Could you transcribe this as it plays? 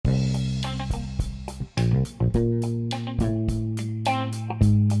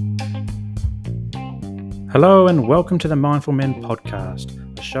Hello and welcome to the Mindful Men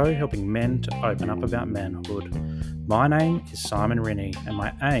podcast, a show helping men to open up about manhood. My name is Simon Rennie and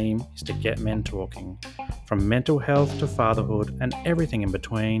my aim is to get men talking. From mental health to fatherhood and everything in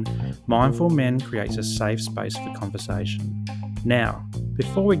between, Mindful Men creates a safe space for conversation. Now,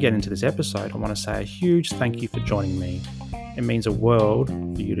 before we get into this episode, I want to say a huge thank you for joining me. It means a world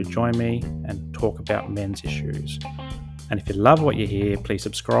for you to join me and talk about men's issues. And if you love what you hear, please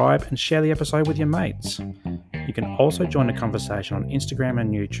subscribe and share the episode with your mates. You can also join the conversation on Instagram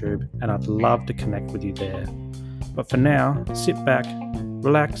and YouTube, and I'd love to connect with you there. But for now, sit back,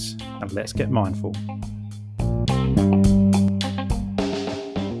 relax, and let's get mindful.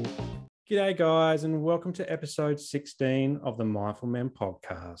 G'day guys, and welcome to episode 16 of the Mindful Men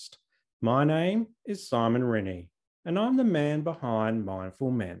podcast. My name is Simon Rennie, and I'm the man behind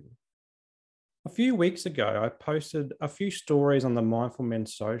Mindful Men. A few weeks ago, I posted a few stories on the Mindful Men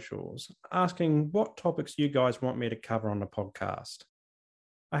socials asking what topics you guys want me to cover on the podcast.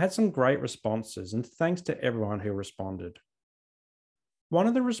 I had some great responses, and thanks to everyone who responded. One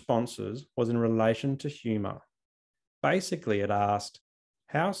of the responses was in relation to humour. Basically, it asked,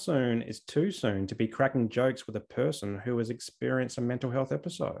 how soon is too soon to be cracking jokes with a person who has experienced a mental health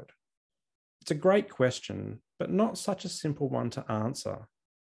episode? It's a great question, but not such a simple one to answer.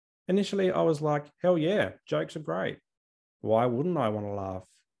 Initially, I was like, hell yeah, jokes are great. Why wouldn't I want to laugh?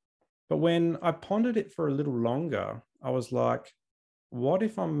 But when I pondered it for a little longer, I was like, what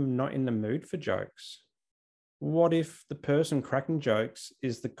if I'm not in the mood for jokes? What if the person cracking jokes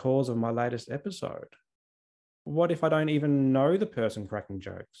is the cause of my latest episode? What if I don't even know the person cracking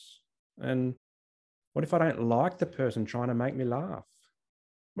jokes? And what if I don't like the person trying to make me laugh?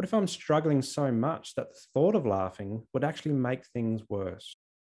 What if I'm struggling so much that the thought of laughing would actually make things worse?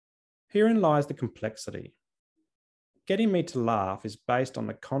 Herein lies the complexity. Getting me to laugh is based on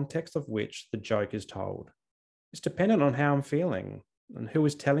the context of which the joke is told. It's dependent on how I'm feeling and who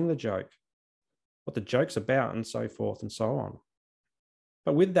is telling the joke, what the joke's about, and so forth and so on.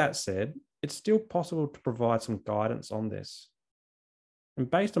 But with that said, it's still possible to provide some guidance on this.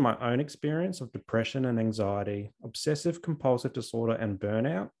 And based on my own experience of depression and anxiety, obsessive compulsive disorder, and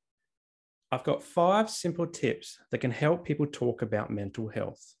burnout, I've got 5 simple tips that can help people talk about mental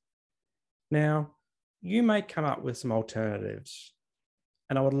health. Now, you may come up with some alternatives,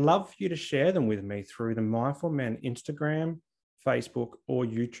 and I would love for you to share them with me through the Mindful Men Instagram, Facebook, or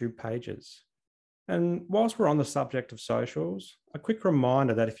YouTube pages. And whilst we're on the subject of socials, a quick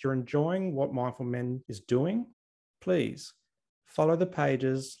reminder that if you're enjoying what Mindful Men is doing, please follow the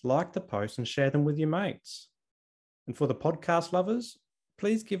pages, like the posts, and share them with your mates. And for the podcast lovers,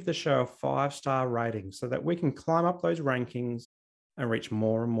 please give the show a 5-star rating so that we can climb up those rankings and reach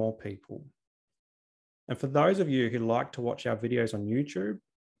more and more people. And for those of you who like to watch our videos on YouTube,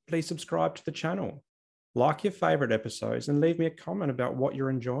 please subscribe to the channel, like your favorite episodes, and leave me a comment about what you're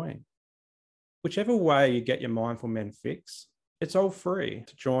enjoying. Whichever way you get your Mindful Men fix, it's all free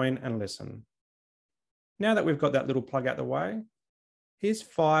to join and listen. Now that we've got that little plug out the way, here's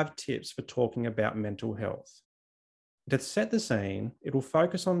 5 tips for talking about mental health. To set the scene, it will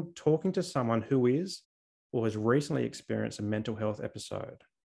focus on talking to someone who is or has recently experienced a mental health episode.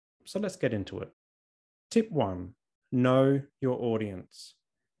 So let's get into it. Tip 1, know your audience.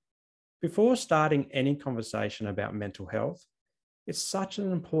 Before starting any conversation about mental health, it's such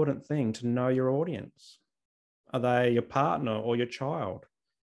an important thing to know your audience. Are they your partner or your child?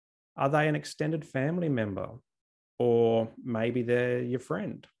 Are they an extended family member? Or maybe they're your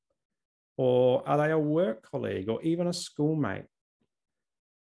friend? Or are they a work colleague or even a schoolmate?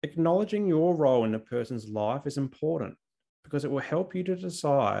 Acknowledging your role in a person's life is important because it will help you to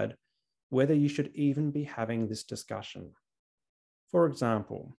decide whether you should even be having this discussion. For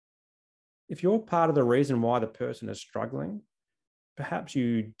example, if you're part of the reason why the person is struggling, perhaps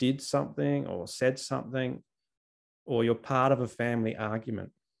you did something or said something, or you're part of a family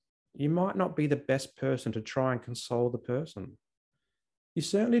argument, you might not be the best person to try and console the person. You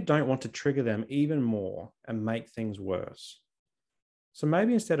certainly don't want to trigger them even more and make things worse. So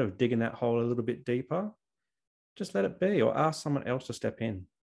maybe instead of digging that hole a little bit deeper, just let it be or ask someone else to step in.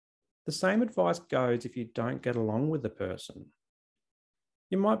 The same advice goes if you don't get along with the person.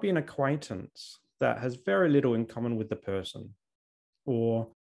 You might be an acquaintance that has very little in common with the person, or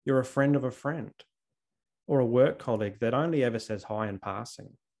you're a friend of a friend, or a work colleague that only ever says hi in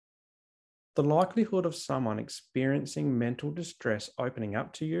passing. The likelihood of someone experiencing mental distress opening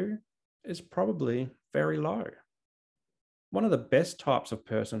up to you is probably very low. One of the best types of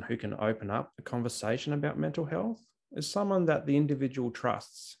person who can open up a conversation about mental health is someone that the individual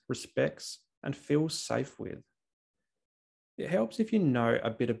trusts, respects, and feel safe with. It helps if you know a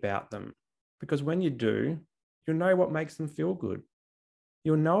bit about them, because when you do, you'll know what makes them feel good.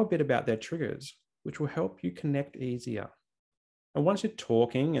 You'll know a bit about their triggers, which will help you connect easier. And once you're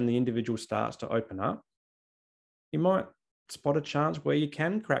talking and the individual starts to open up, you might spot a chance where you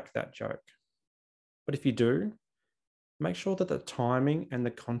can crack that joke. But if you do, make sure that the timing and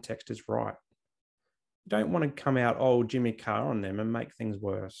the context is right. You don't want to come out old Jimmy Carr on them and make things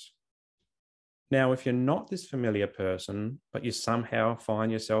worse. Now, if you're not this familiar person, but you somehow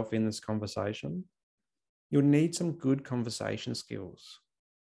find yourself in this conversation, you'll need some good conversation skills.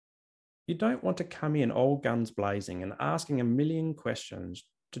 You don't want to come in all guns blazing and asking a million questions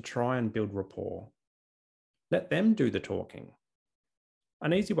to try and build rapport. Let them do the talking.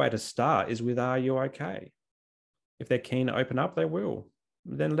 An easy way to start is with, "Are you okay?" If they're keen to open up, they will.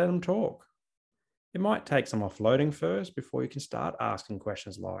 Then let them talk. It might take some offloading first before you can start asking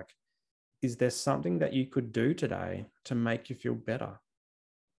questions like, "Is there something that you could do today to make you feel better?"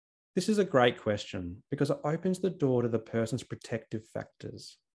 This is a great question because it opens the door to the person's protective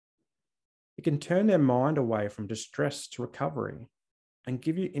factors. It can turn their mind away from distress to recovery and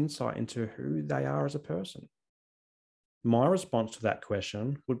give you insight into who they are as a person. My response to that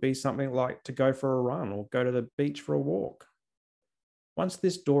question would be something like to go for a run or go to the beach for a walk. Once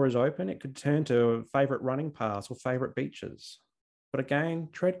this door is open, it could turn to favorite running paths or favorite beaches. But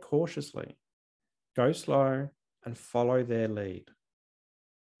again, tread cautiously, go slow, and follow their lead.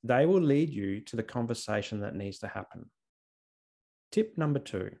 They will lead you to the conversation that needs to happen. Tip number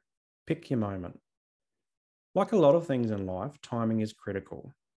 2, pick your moment. Like a lot of things in life, timing is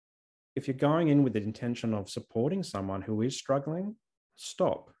critical. If you're going in with the intention of supporting someone who is struggling,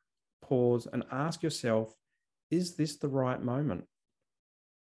 stop, pause, and ask yourself, is this the right moment?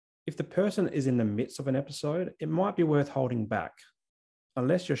 If the person is in the midst of an episode, it might be worth holding back,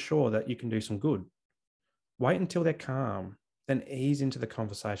 unless you're sure that you can do some good. Wait until they're calm, then ease into the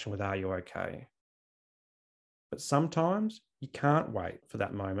conversation with, "Are you okay?" But sometimes you can't wait for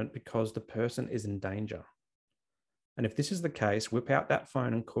that moment because the person is in danger. And if this is the case, whip out that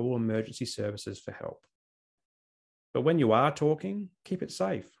phone and call emergency services for help. But when you are talking, keep it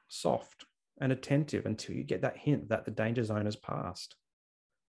safe, soft, and attentive until you get that hint that the danger zone has passed.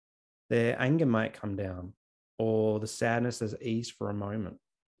 Their anger might come down, or the sadness has eased for a moment,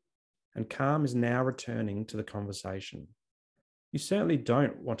 and calm is now returning to the conversation. You certainly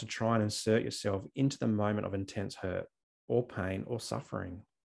don't want to try and insert yourself into the moment of intense hurt or pain or suffering.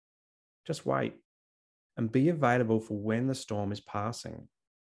 Just wait and be available for when the storm is passing.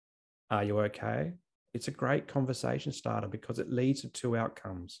 Are you okay? It's a great conversation starter because it leads to 2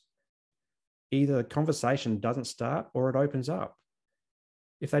 outcomes. Either the conversation doesn't start or it opens up.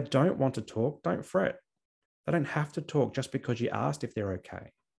 If they don't want to talk, don't fret. They don't have to talk just because you asked if they're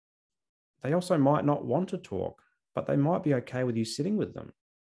okay. They also might not want to talk, but they might be okay with you sitting with them.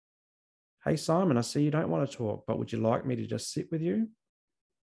 "Hey, Simon, I see you don't want to talk, but would you like me to just sit with you?"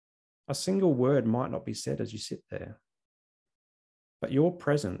 A single word might not be said as you sit there, but your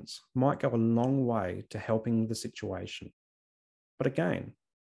presence might go a long way to helping the situation. But again,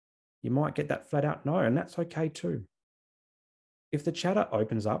 you might get that flat out no, and that's okay too. If the chatter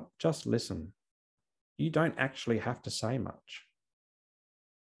opens up, just listen. You don't actually have to say much.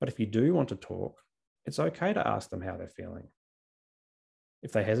 But if you do want to talk, it's okay to ask them how they're feeling.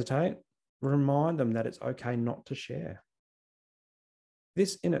 If they hesitate, remind them that it's okay not to share.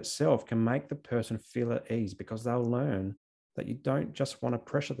 This in itself can make the person feel at ease because they'll learn that you don't just want to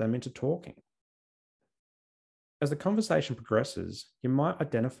pressure them into talking. As the conversation progresses, you might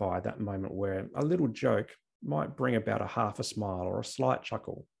identify that moment where a little joke might bring about a half a smile or a slight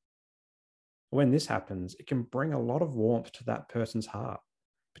chuckle. When this happens, it can bring a lot of warmth to that person's heart,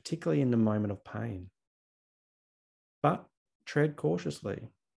 particularly in the moment of pain. But tread cautiously,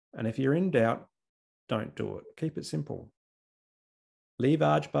 and if you're in doubt, don't do it. Keep it simple. Leave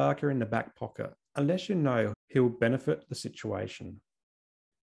Archbarker in the back pocket unless you know he'll benefit the situation.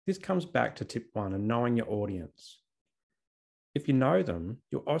 This comes back to tip 1 and knowing your audience. If you know them,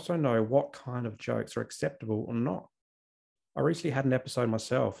 you'll also know what kind of jokes are acceptable or not. I recently had an episode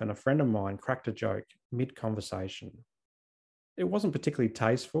myself, and a friend of mine cracked a joke mid-conversation. It wasn't particularly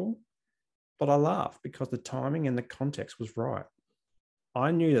tasteful, but I laughed because the timing and the context was right.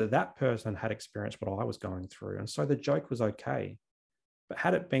 I knew that that person had experienced what I was going through, and so the joke was okay. But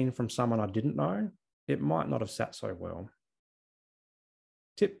had it been from someone I didn't know, it might not have sat so well.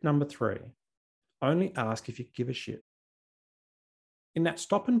 Tip number 3, only ask if you give a shit. In that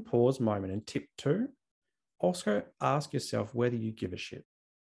stop and pause moment in tip 2, also ask yourself whether you give a shit.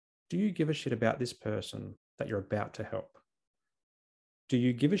 Do you give a shit about this person that you're about to help? Do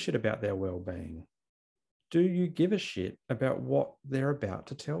you give a shit about their well-being? Do you give a shit about what they're about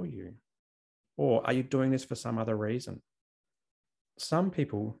to tell you? Or are you doing this for some other reason? Some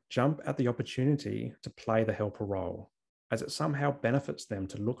people jump at the opportunity to play the helper role, as it somehow benefits them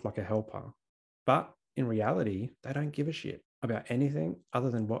to look like a helper. But in reality, they don't give a shit about anything other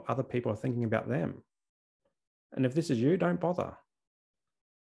than what other people are thinking about them. And if this is you, don't bother.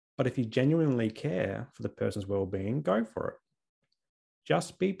 But if you genuinely care for the person's well-being, go for it.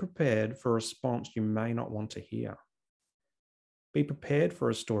 Just be prepared for a response you may not want to hear. Be prepared for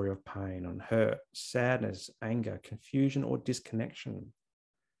a story of pain and hurt, sadness, anger, confusion, or disconnection.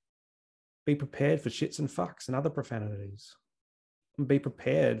 Be prepared for shits and fucks and other profanities. And be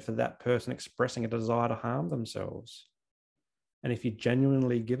prepared for that person expressing a desire to harm themselves. And if you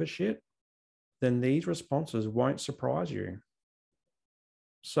genuinely give a shit, then these responses won't surprise you.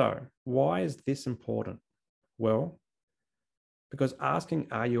 So, why is this important? Well, because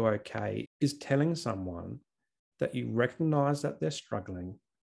asking, "Are you okay?" is telling someone that you recognize that they're struggling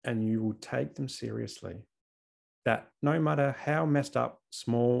and you will take them seriously. That no matter how messed up,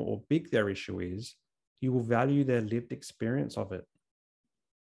 small, or big their issue is, you will value their lived experience of it.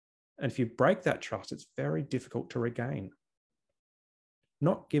 And if you break that trust, it's very difficult to regain.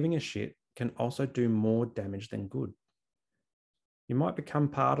 Not giving a shit can also do more damage than good. You might become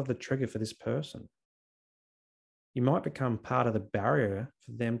part of the trigger for this person. You might become part of the barrier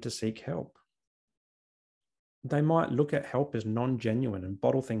for them to seek help. They might look at help as non-genuine and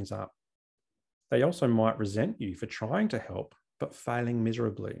bottle things up. They also might resent you for trying to help, but failing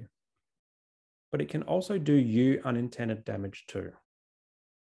miserably. But it can also do you unintended damage too.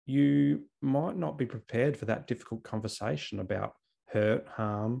 You might not be prepared for that difficult conversation about hurt,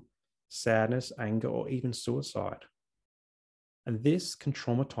 harm, sadness, anger, or even suicide. And this can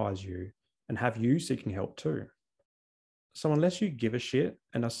traumatize you and have you seeking help too. So unless you give a shit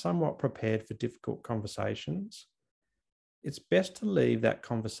and are somewhat prepared for difficult conversations, it's best to leave that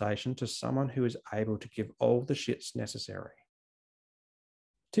conversation to someone who is able to give all the shits necessary.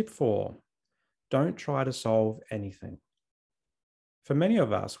 Tip 4, don't try to solve anything. For many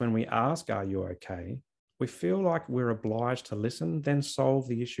of us, when we ask, "Are you okay?" we feel like we're obliged to listen, then solve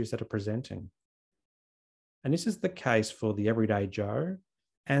the issues that are presenting. And this is the case for the everyday Joe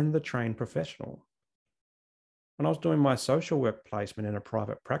and the trained professional. When I was doing my social work placement in a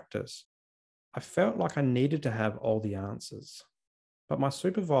private practice, I felt like I needed to have all the answers, but my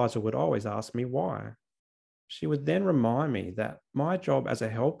supervisor would always ask me why. She would then remind me that my job as a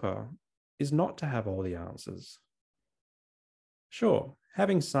helper is not to have all the answers. Sure,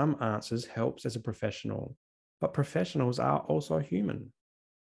 having some answers helps as a professional, but professionals are also human.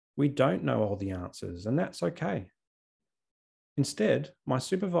 We don't know all the answers, and that's okay. Instead, my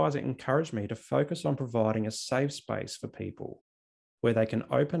supervisor encouraged me to focus on providing a safe space for people where they can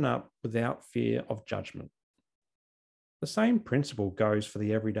open up without fear of judgment. The same principle goes for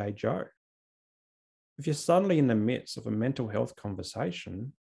the everyday Joe. If you're suddenly in the midst of a mental health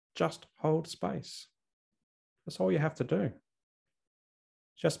conversation, just hold space. That's all you have to do.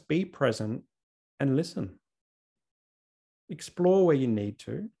 Just be present and listen. Explore where you need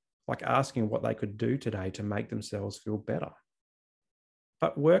to, like asking what they could do today to make themselves feel better.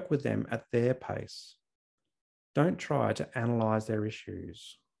 But work with them at their pace. Don't try to analyze their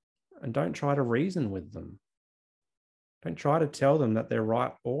issues, and don't try to reason with them. Don't try to tell them that they're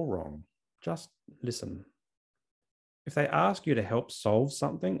right or wrong. Just listen. If they ask you to help solve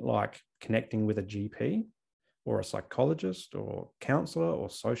something like connecting with a GP or a psychologist or counselor or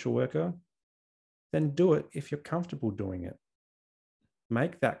social worker, then do it if you're comfortable doing it.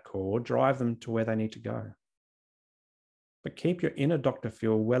 Make that call or drive them to where they need to go. But keep your inner Dr.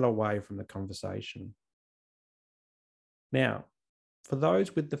 Phil well away from the conversation. Now, for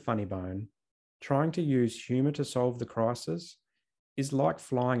those with the funny bone, trying to use humor to solve the crisis is like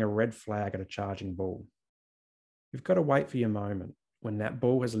flying a red flag at a charging bull. You've got to wait for your moment when that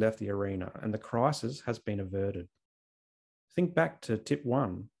bull has left the arena and the crisis has been averted. Think back to tip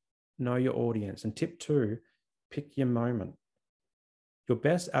 1, know your audience, and tip 2, pick your moment. Your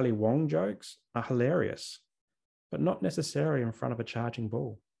best Ali Wong jokes are hilarious, but not necessarily in front of a charging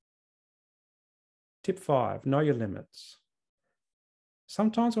bull. Tip 5, know your limits.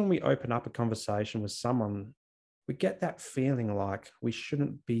 Sometimes when we open up a conversation with someone, we get that feeling like we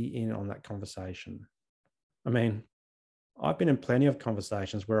shouldn't be in on that conversation. I mean, I've been in plenty of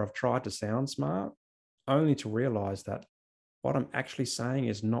conversations where I've tried to sound smart, only to realize that what I'm actually saying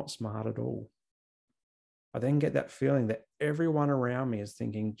is not smart at all. I then get that feeling that everyone around me is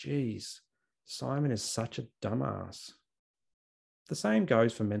thinking, geez, Simon is such a dumbass. The same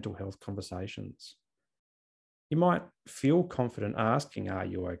goes for mental health conversations. You might feel confident asking, "Are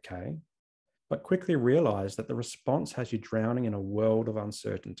you okay?" but quickly realize that the response has you drowning in a world of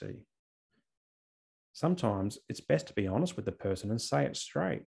uncertainty. Sometimes it's best to be honest with the person and say it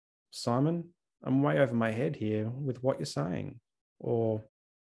straight. "Simon, I'm way over my head here with what you're saying." Or,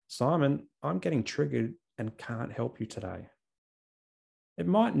 "Simon, I'm getting triggered and can't help you today." It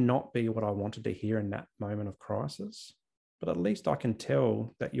might not be what I wanted to hear in that moment of crisis, but at least I can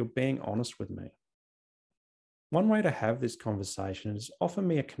tell that you're being honest with me. One way to have this conversation is offer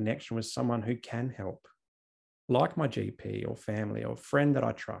me a connection with someone who can help, like my GP or family or friend that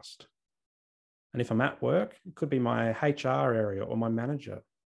I trust. And if I'm at work, it could be my HR area or my manager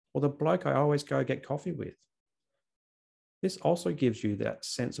or the bloke I always go get coffee with. This also gives you that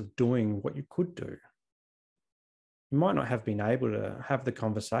sense of doing what you could do. You might not have been able to have the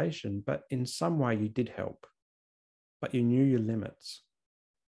conversation, but in some way you did help, but you knew your limits.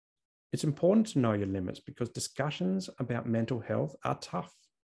 It's important to know your limits because discussions about mental health are tough.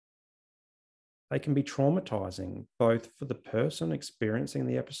 They can be traumatizing, both for the person experiencing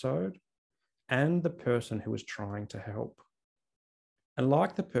the episode and the person who is trying to help. And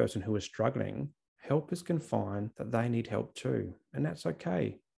like the person who is struggling, helpers can find that they need help too, and that's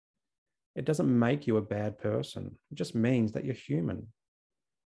okay. It doesn't make you a bad person, it just means that you're human.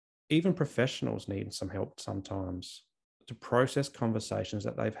 Even professionals need some help sometimes to process conversations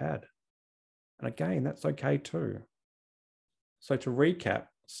that they've had. And again, that's okay too. So to recap,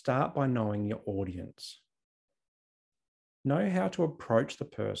 start by knowing your audience. Know how to approach the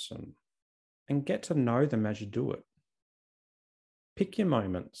person and get to know them as you do it. Pick your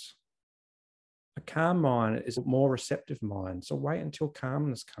moments. A calm mind is a more receptive mind, so wait until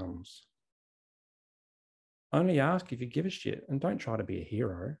calmness comes. Only ask if you give a shit and don't try to be a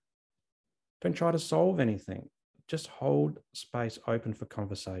hero. Don't try to solve anything. Just hold space open for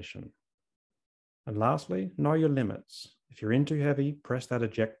conversation. And lastly, know your limits. If you're in too heavy, press that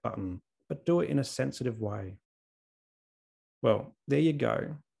eject button, but do it in a sensitive way. Well, there you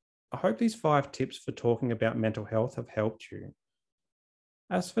go. I hope these 5 tips for talking about mental health have helped you.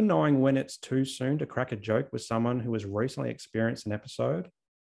 As for knowing when it's too soon to crack a joke with someone who has recently experienced an episode,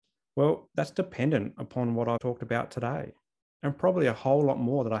 well, that's dependent upon what I've talked about today, and probably a whole lot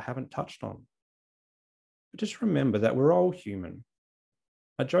more that I haven't touched on. But just remember that we're all human.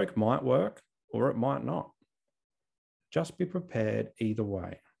 A joke might work, or it might not. Just be prepared either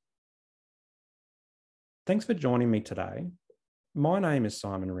way. Thanks for joining me today. My name is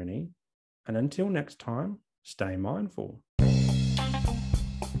Simon Rennie, and until next time, stay mindful.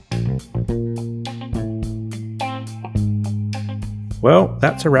 Well,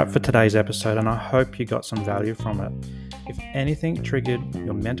 that's a wrap for today's episode, and I hope you got some value from it. If anything triggered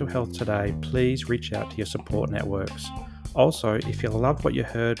your mental health today, please reach out to your support networks. Also, if you loved what you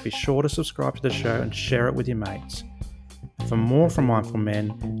heard, be sure to subscribe to the show and share it with your mates. For more from Mindful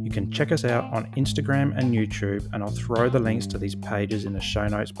Men, you can check us out on Instagram and YouTube, and I'll throw the links to these pages in the show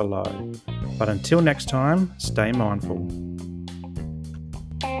notes below. But until next time, stay mindful.